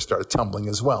market share started tumbling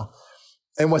as well.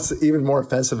 And what's even more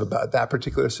offensive about that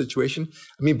particular situation,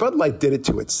 I mean, Bud Light did it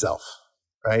to itself,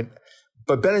 right?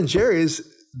 But Ben and Jerry's,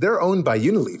 they're owned by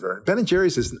Unilever. Ben and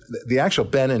Jerry's the actual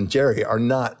Ben and Jerry are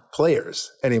not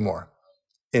players anymore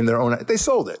in their own. They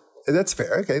sold it. That's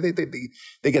fair. Okay.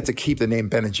 They get to keep the name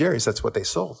Ben and Jerry's. That's what they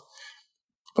sold.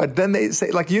 But then they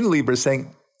say, like Unilever is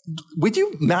saying, would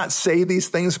you not say these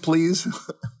things, please?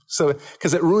 So,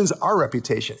 because it ruins our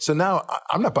reputation. So now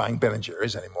I'm not buying Ben and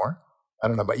Jerry's anymore. I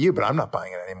don't know about you, but I'm not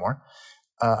buying it anymore.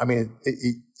 I mean,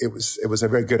 it was a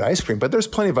very good ice cream, but there's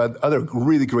plenty of other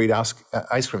really great ice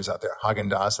creams out there,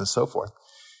 Haagen-Dazs and so forth,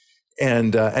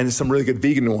 and some really good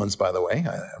vegan ones, by the way.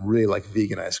 I really like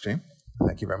vegan ice cream.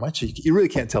 Thank you very much. You really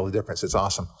can't tell the difference. It's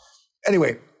awesome.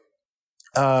 Anyway,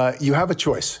 you have a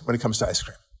choice when it comes to ice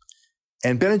cream.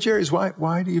 And Ben and Jerry's,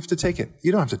 why do you have to take it?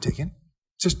 You don't have to take it.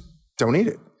 Just don't eat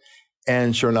it.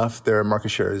 And sure enough, their market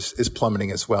share is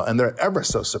plummeting as well. And they're ever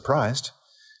so surprised.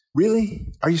 Really?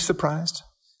 Are you surprised?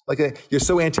 Like you're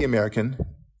so anti-American,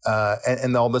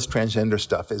 and all this transgender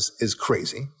stuff is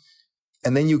crazy.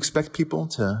 And then you expect people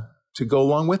to go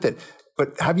along with it.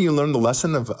 But haven't you learned the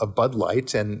lesson of Bud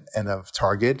Light and of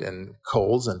Target and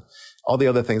Kohl's and all the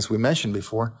other things we mentioned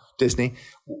before, Disney?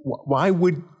 Why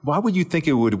would you think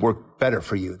it would work better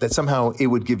for you? That somehow it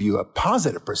would give you a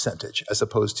positive percentage as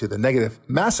opposed to the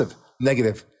massive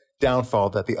negative downfall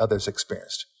that the others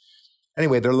experienced.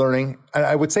 Anyway, they're learning.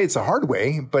 I would say it's a hard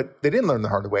way, but they didn't learn the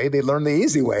hard way. They learned the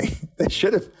easy way. They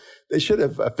should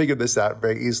have figured this out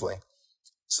very easily.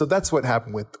 So that's what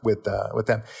happened with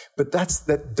them. But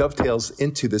that dovetails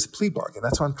into this plea bargain.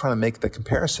 That's why I'm trying to make the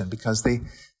comparison, because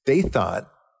they thought,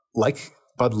 like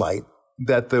Bud Light,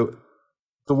 that the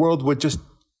world would just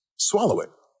swallow it.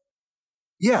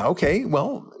 Yeah, okay,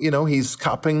 well, he's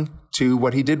copping to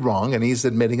what he did wrong, and he's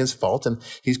admitting his fault, and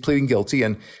he's pleading guilty,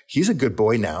 and he's a good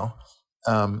boy now.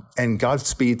 And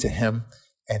Godspeed to him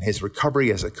and his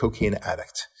recovery as a cocaine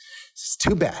addict. It's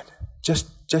too bad, just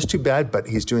too bad, but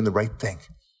he's doing the right thing.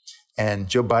 And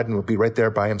Joe Biden will be right there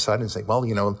by his side and say, well,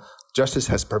 justice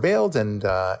has prevailed, and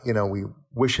we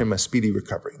wish him a speedy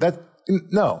recovery.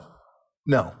 No,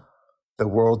 the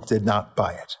world did not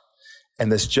buy it,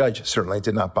 and this judge certainly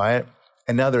did not buy it.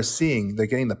 And now they're getting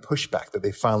the pushback that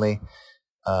they finally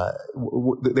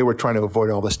they were trying to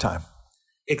avoid all this time.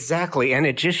 Exactly. And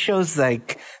it just shows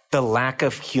like the lack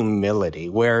of humility,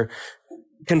 where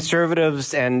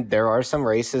conservatives, and there are some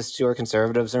racists who are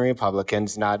conservatives and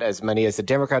Republicans, not as many as the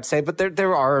Democrats say, but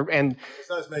there are. And there's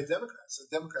not as many Democrats.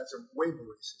 The Democrats are way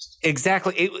more racist.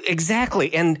 Exactly.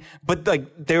 But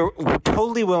they're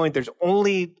totally willing. There's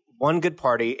only one good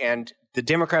party, and the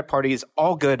Democrat Party is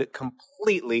all good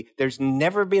completely. There's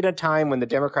never been a time when the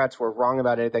Democrats were wrong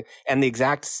about anything. And the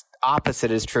exact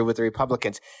opposite is true with the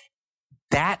Republicans.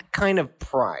 That kind of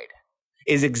pride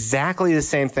is exactly the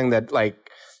same thing that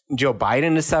Joe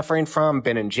Biden is suffering from,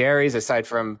 Ben and Jerry's, aside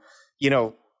from,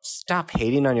 stop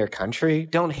hating on your country.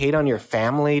 Don't hate on your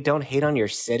family. Don't hate on your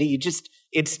city.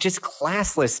 It's just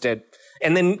classless.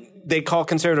 And then they call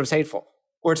conservatives hateful,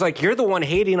 where it's like, you're the one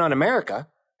hating on America.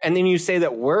 And then you say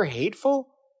that we're hateful.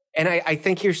 And I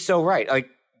think you're so right. Like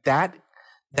that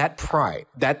pride,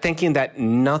 that thinking that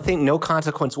no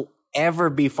consequence will ever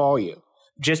befall you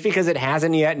just because it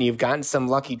hasn't yet. And you've gotten some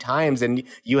lucky times and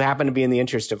you happen to be in the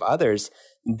interest of others.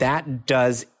 That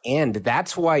does end.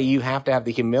 That's why you have to have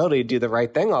the humility to do the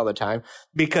right thing all the time,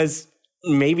 because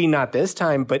maybe not this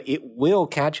time, but it will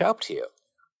catch up to you.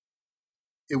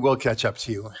 It will catch up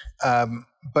to you.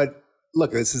 But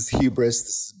look, this is hubris. This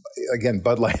is, again,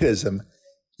 Bud Lightism.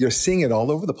 You're seeing it all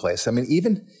over the place. I mean,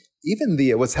 even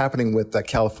what's happening with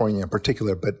California in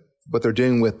particular, but what they're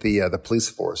doing with the police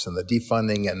force and the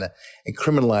defunding and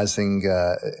criminalizing,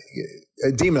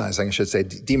 demonizing, I should say,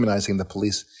 demonizing the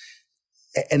police,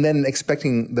 and then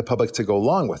expecting the public to go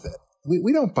along with it.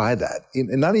 We don't buy that.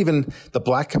 And not even the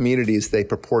black communities they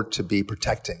purport to be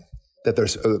protecting,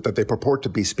 that they purport to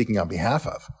be speaking on behalf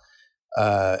of.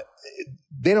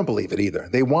 They don't believe it either.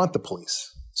 They want the police.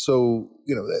 So,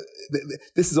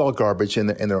 this is all garbage in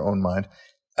their own mind.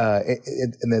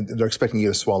 And then they're expecting you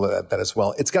to swallow that as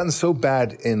well. It's gotten so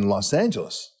bad in Los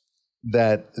Angeles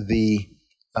that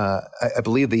I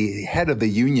believe the head of the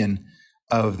union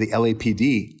of the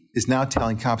LAPD is now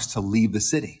telling cops to leave the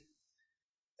city.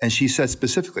 And she said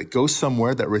specifically, go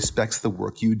somewhere that respects the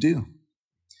work you do.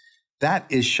 That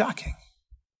is shocking,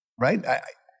 right?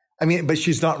 I mean, but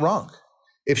she's not wrong.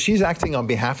 If she's acting on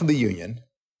behalf of the union,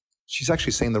 she's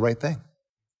actually saying the right thing.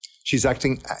 She's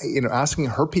acting, asking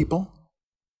her people,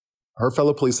 her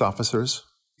fellow police officers,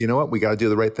 you know what? We got to do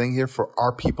the right thing here for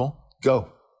our people.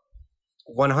 Go.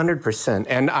 100%.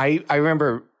 And I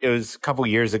remember it was a couple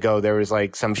years ago, there was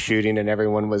some shooting and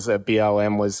everyone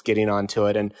BLM was getting onto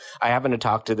it. And I happened to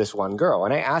talk to this one girl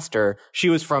and I asked her, she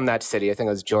was from that city. I think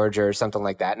it was Georgia or something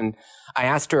like that. And I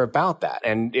asked her about that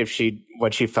and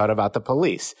what she felt about the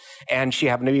police. And she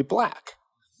happened to be black.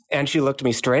 And she looked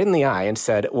me straight in the eye and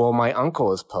said, well, my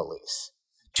uncle is police.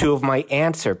 2 of my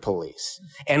aunts are police.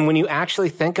 And when you actually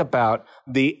think about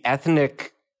the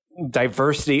ethnic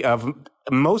diversity of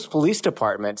most police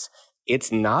departments,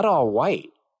 it's not all white.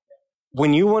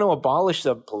 When you want to abolish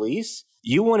the police,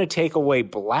 you want to take away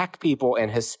black people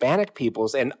and Hispanic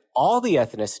peoples and all the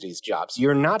ethnicities jobs.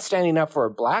 You're not standing up for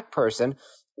a black person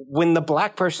when the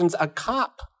black person's a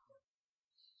cop.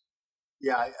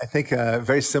 Yeah, I think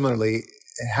very similarly,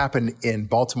 it happened in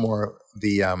Baltimore.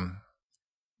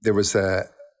 There was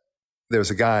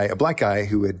a black guy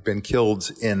who had been killed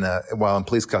while in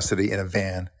police custody in a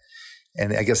van.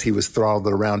 And I guess he was throttled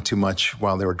around too much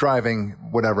while they were driving,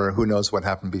 whatever, who knows what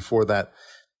happened before that.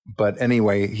 But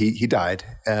anyway, he died.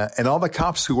 And all the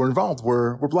cops who were involved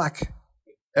were black,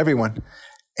 everyone.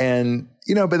 And,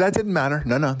 but that didn't matter.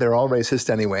 No, they're all racist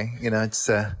anyway.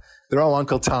 They're all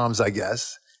Uncle Toms, I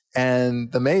guess.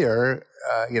 And the mayor,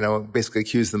 basically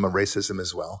accused them of racism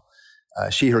as well.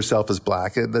 She herself is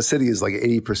black. The city is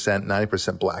 80%,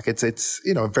 90% black. It's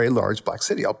a very large black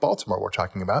city, Baltimore we're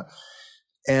talking about.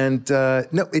 And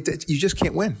you just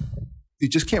can't win. You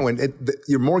just can't win.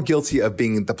 You're more guilty of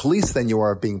being the police than you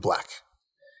are of being black.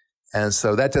 And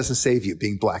so that doesn't save you,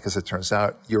 being black, as it turns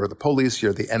out. You're the police.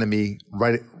 You're the enemy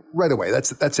right away.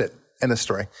 That's it. End of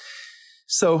story.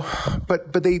 So,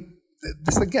 but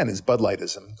this again is Bud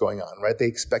Lightism going on, right? They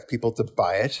expect people to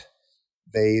buy it.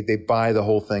 They buy the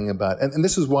whole thing about, and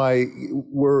this is why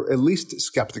we're at least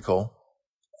skeptical.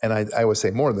 And I would say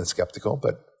more than skeptical,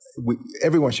 but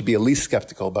everyone should be at least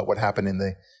skeptical about what happened in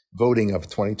the voting of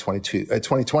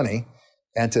 2020,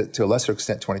 and to a lesser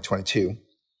extent 2022.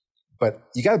 But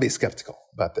you got to be skeptical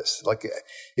about this.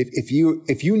 If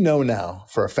you know now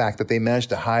for a fact that they managed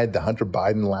to hide the Hunter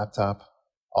Biden laptop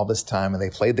all this time and they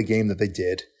played the game that they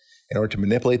did in order to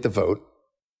manipulate the vote,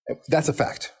 that's a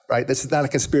fact, right? This is not a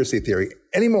conspiracy theory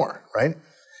anymore, right?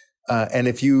 And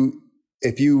if you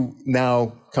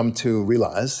now come to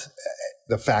realize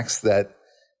the facts that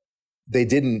they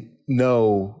didn't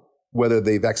know whether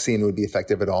the vaccine would be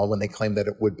effective at all when they claimed that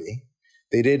it would be.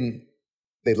 They didn't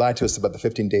They lied to us about the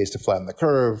 15 days to flatten the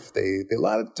curve. They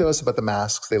lied to us about the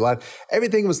masks.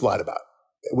 Everything was lied about.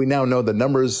 We now know the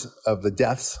numbers of the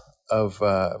deaths of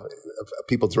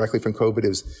people directly from COVID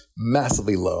is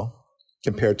massively low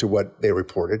compared to what they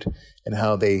reported, and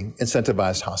how they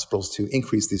incentivized hospitals to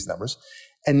increase these numbers.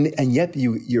 And yet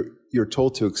you're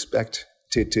told to expect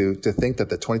to think that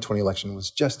the 2020 election was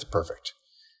just perfect.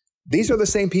 These are the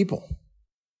same people,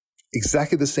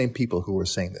 exactly the same people who were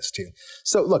saying this to you.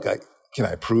 So look, can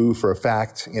I prove for a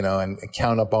fact, and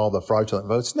count up all the fraudulent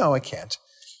votes? No, I can't.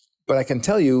 But I can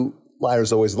tell you,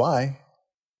 liars always lie,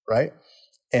 right?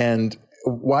 And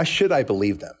why should I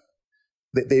believe them?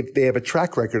 They have a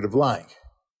track record of lying.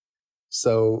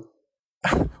 So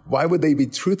why would they be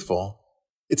truthful?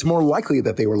 It's more likely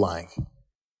that they were lying.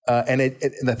 And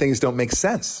the things don't make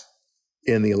sense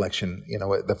in the election.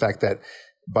 The fact that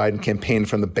Biden campaigned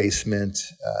from the basement,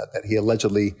 that he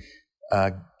allegedly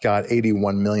got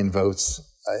 81 million votes.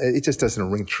 It just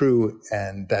doesn't ring true.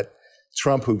 And that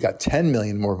Trump, who got 10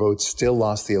 million more votes, still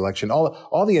lost the election.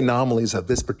 All the anomalies of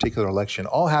this particular election,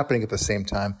 all happening at the same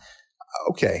time.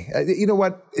 Okay, you know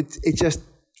what?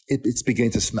 It's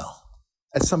beginning to smell.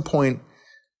 At some point,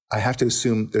 I have to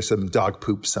assume there's some dog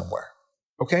poop somewhere.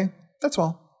 Okay, that's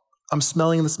all. I'm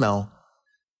smelling the smell,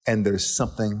 and there's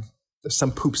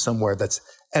some poop somewhere that's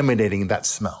emanating that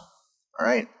smell. All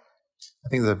right, I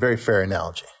think that's a very fair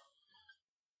analogy.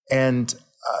 And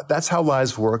that's how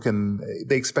lies work, and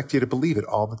they expect you to believe it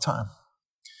all the time.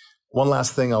 One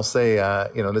last thing I'll say,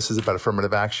 this is about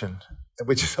affirmative action,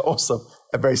 which is also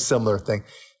a very similar thing.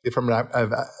 The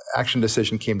affirmative action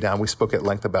decision came down. We spoke at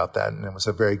length about that, and it was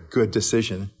a very good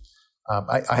decision.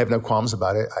 I have no qualms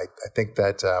about it. I think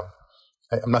that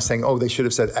I'm not saying, they should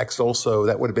have said X also.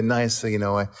 That would have been nice.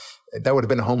 That would have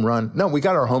been a home run. No, we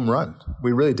got our home run.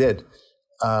 We really did.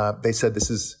 They said this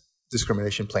is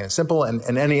discrimination, plain and simple,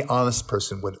 and any honest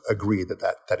person would agree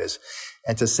that is.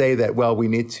 And to say that, we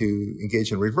need to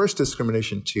engage in reverse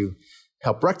discrimination to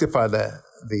help rectify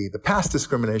the past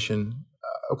discrimination.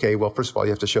 First of all,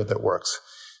 you have to show that it works,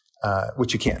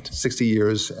 which you can't. 60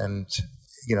 years, and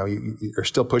you're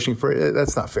still pushing for it.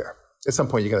 That's not fair. At some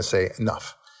point, you got to say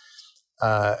enough.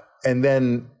 And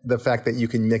then the fact that you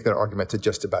can make that argument to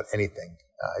just about anything.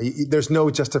 There's no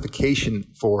justification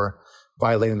for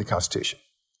violating the Constitution.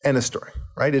 End of story,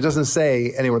 right? It doesn't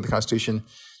say anywhere in the Constitution,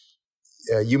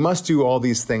 you must do all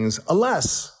these things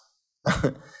unless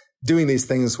doing these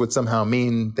things would somehow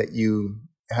mean that you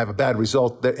have a bad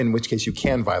result, in which case you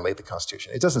can violate the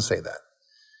Constitution. It doesn't say that,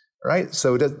 right?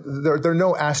 So there are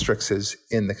no asterisks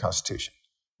in the Constitution,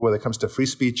 whether it comes to free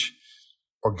speech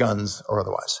or guns or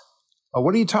otherwise.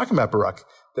 What are you talking about, Barak?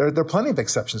 There are plenty of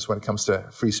exceptions when it comes to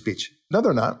free speech. No,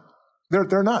 they're not.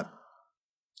 They're not.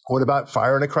 What about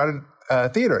fire in a crowded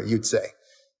theater, you'd say?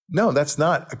 No, that's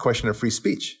not a question of free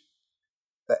speech.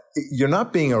 You're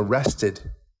not being arrested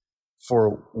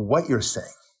for what you're saying.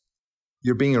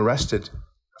 You're being arrested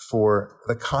for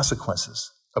the consequences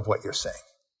of what you're saying,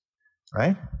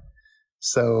 right?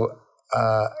 So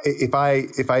if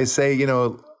I say, in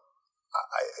the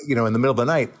middle of the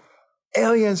night,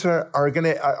 aliens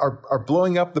are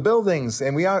blowing up the buildings,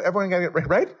 and everyone got to get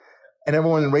right, and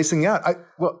everyone racing out.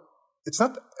 It's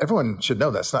not. Everyone should know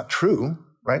that's not true,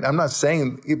 right? I'm not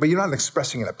saying, but you're not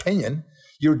expressing an opinion.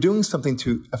 You're doing something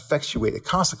to effectuate a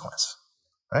consequence,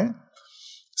 right?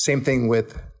 Same thing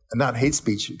with not hate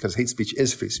speech, because hate speech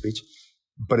is free speech.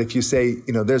 But if you say,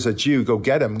 there's a Jew, go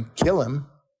get him, kill him,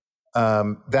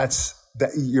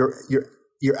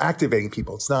 you're activating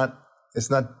people.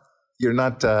 You're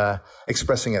not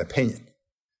expressing an opinion.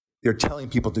 You're telling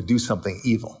people to do something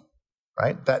evil,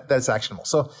 right? That's actionable.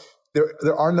 So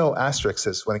there are no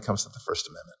asterisks when it comes to the First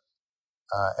Amendment,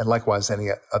 and likewise any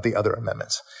of the other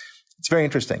amendments. It's very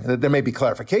interesting. There may be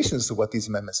clarifications to what these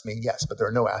amendments mean, yes, but there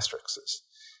are no asterisks.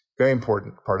 Very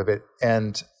important part of it.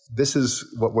 And this is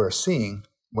what we're seeing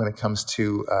when it comes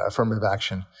to affirmative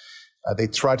action. They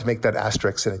tried to make that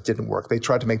asterisk, and it didn't work. They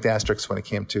tried to make the asterisk when it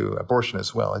came to abortion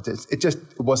as well. It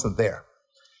wasn't there.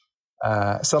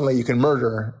 Suddenly you can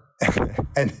murder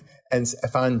and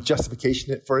find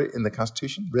justification for it in the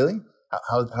Constitution. Really?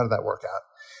 How did that work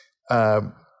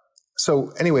out?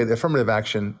 So anyway, the affirmative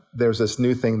action, there's this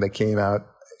new thing that came out.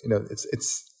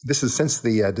 This is since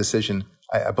the decision,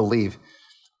 I believe.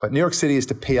 But New York City is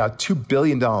to pay out $2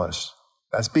 billion,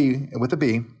 that's B, with a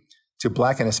B, to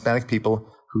Black and Hispanic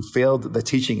people who failed the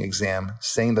teaching exam,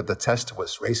 saying that the test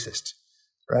was racist,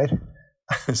 right?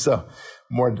 So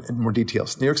more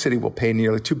details. New York City will pay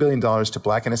nearly $2 billion to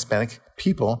Black and Hispanic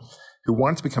people who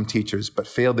wanted to become teachers but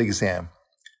failed the exam,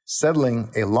 settling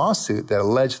a lawsuit that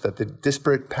alleged that the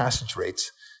disparate passage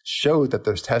rates showed that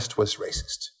their test was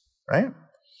racist, right?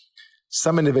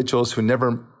 Some individuals who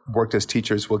never worked as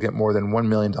teachers will get more than $1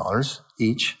 million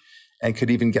each and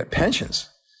could even get pensions,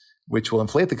 which will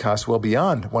inflate the cost well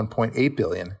beyond $1.8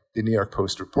 billion, the New York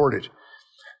Post reported.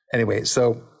 Anyway,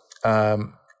 so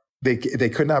they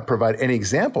could not provide any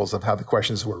examples of how the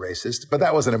questions were racist, but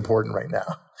that wasn't important right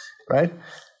now, right?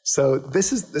 So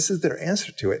this is their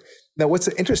answer to it. Now, what's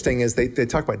interesting is they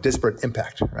talk about disparate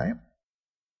impact, right?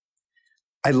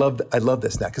 I love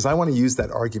this now because I want to use that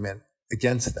argument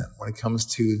against them when it comes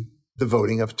to the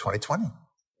voting of 2020,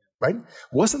 right?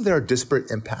 Wasn't there a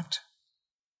disparate impact,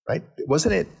 right?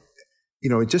 Wasn't it,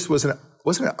 it just wasn't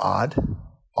it odd?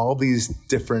 All these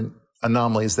different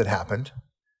anomalies that happened.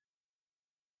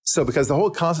 So because the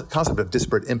whole concept of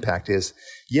disparate impact is,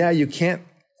 you can't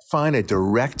find a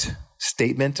direct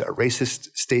statement, a racist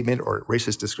statement or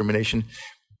racist discrimination,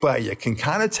 but you can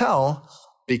kind of tell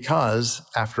because,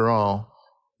 after all,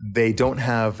 they don't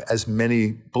have as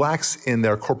many blacks in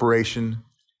their corporation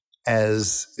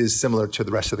as is similar to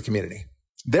the rest of the community.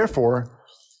 Therefore,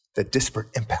 the disparate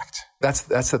impact. That's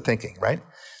the thinking, right?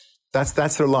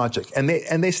 That's their logic, and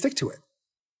they stick to it.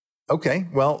 Okay,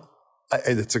 well,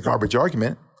 it's a garbage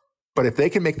argument, but if they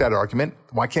can make that argument,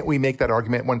 why can't we make that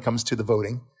argument when it comes to the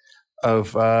voting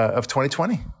of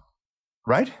 2020,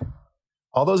 right?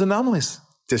 All those anomalies,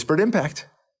 disparate impact,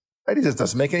 right? It just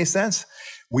doesn't make any sense.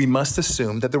 We must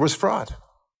assume that there was fraud.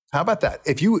 How about that?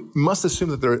 If you must assume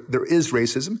that there is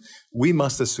racism, we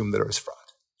must assume that there is fraud.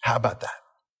 How about that?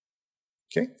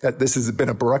 Okay, this has been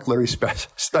a Barak Lurie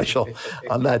special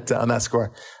on that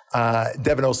score.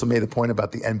 Devin also made the point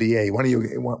about the NBA. Why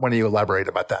don't you elaborate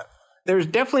about that? There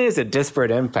definitely is a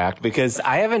disparate impact because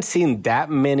I haven't seen that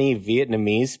many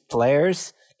Vietnamese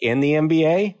players in the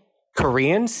NBA.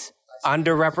 Koreans,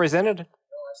 underrepresented.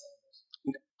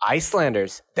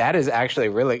 Icelanders. That is actually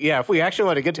really, if we actually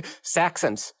want to get to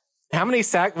Saxons. How many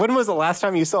when was the last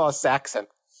time you saw a Saxon?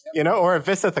 Or a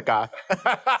Visithagoth?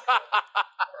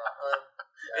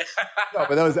 No,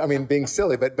 but that was, being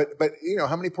silly. But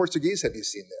how many Portuguese have you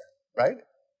seen there, right?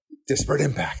 Disparate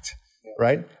impact,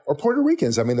 right? Or Puerto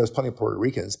Ricans. There's plenty of Puerto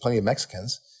Ricans, plenty of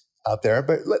Mexicans out there.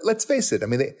 But let's face it.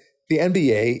 The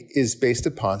NBA is based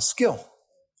upon skill,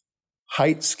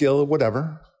 height, skill,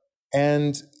 whatever.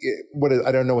 And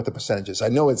I don't know what the percentage is. I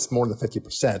know it's more than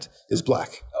 50% is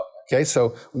black. Okay,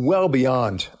 so well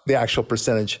beyond the actual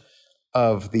percentage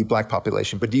of the black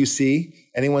population. But do you see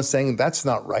anyone saying that's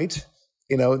not right?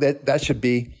 That should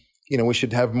be, we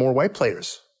should have more white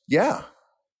players. Yeah,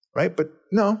 right? But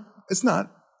no, it's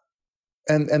not.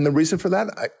 And the reason for that,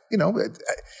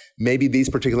 maybe these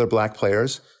particular black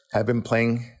players have been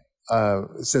playing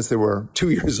since they were 2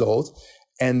 years old,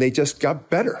 and they just got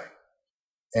better.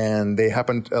 And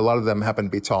a lot of them happen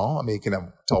to be tall. You can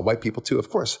have tall white people too, of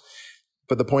course.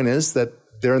 But the point is that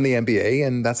they're in the NBA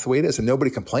and that's the way it is. And nobody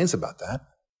complains about that.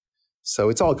 So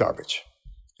it's all garbage.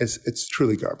 It's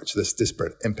truly garbage, this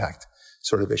disparate impact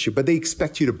sort of issue. But they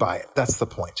expect you to buy it. That's the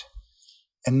point.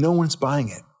 And no one's buying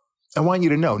it. I want you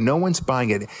to know, no one's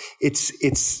buying it.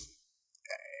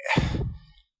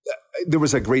 There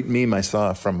was a great meme I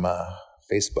saw from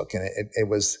Facebook, and it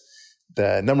was,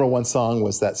 the number one song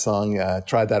was that song,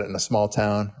 Tried That in a Small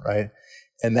Town, right?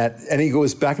 And he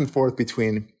goes back and forth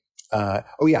between,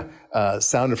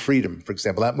 Sound of Freedom, for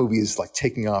example. That movie is like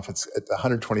taking off. It's at the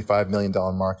 $125 million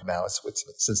mark now. It's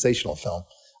a sensational film.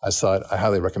 I saw it. I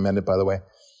highly recommend it, by the way.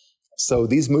 So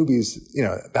these movies,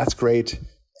 that's great.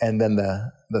 And then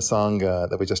the song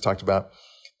that we just talked about,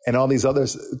 and all these other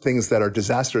things that are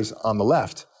disasters on the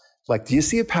left. Like, do you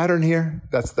see a pattern here?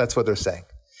 That's what they're saying.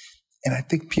 And I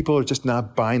think people are just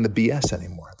not buying the BS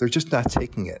anymore. They're just not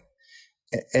taking it.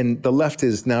 And the left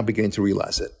is now beginning to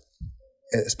realize it,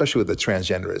 especially with the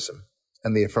transgenderism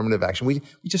and the affirmative action. We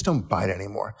just don't buy it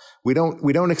anymore. We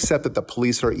don't accept that the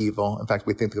police are evil. In fact,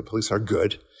 we think the police are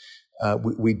good.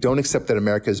 We don't accept that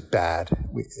America is bad.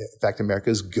 In fact, America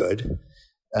is good.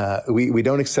 We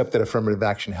don't accept that affirmative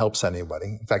action helps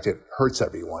anybody. In fact, it hurts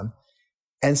everyone,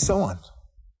 and so on.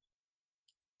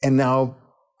 And now,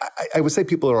 I would say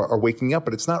people are waking up,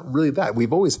 but it's not really that.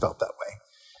 We've always felt that way.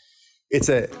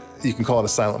 You can call it a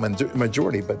silent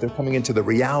majority, but they're coming into the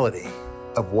reality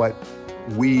of what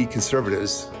we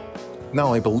conservatives not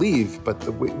only believe, but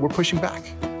we're pushing back.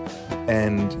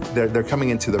 And they're coming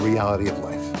into the reality of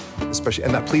life, especially.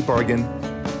 And that plea bargain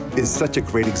is such a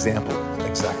great example of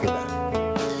exactly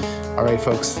that. All right,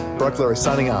 folks, Barak Lurie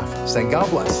signing off, saying God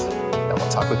bless, and we'll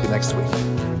talk with you next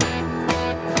week.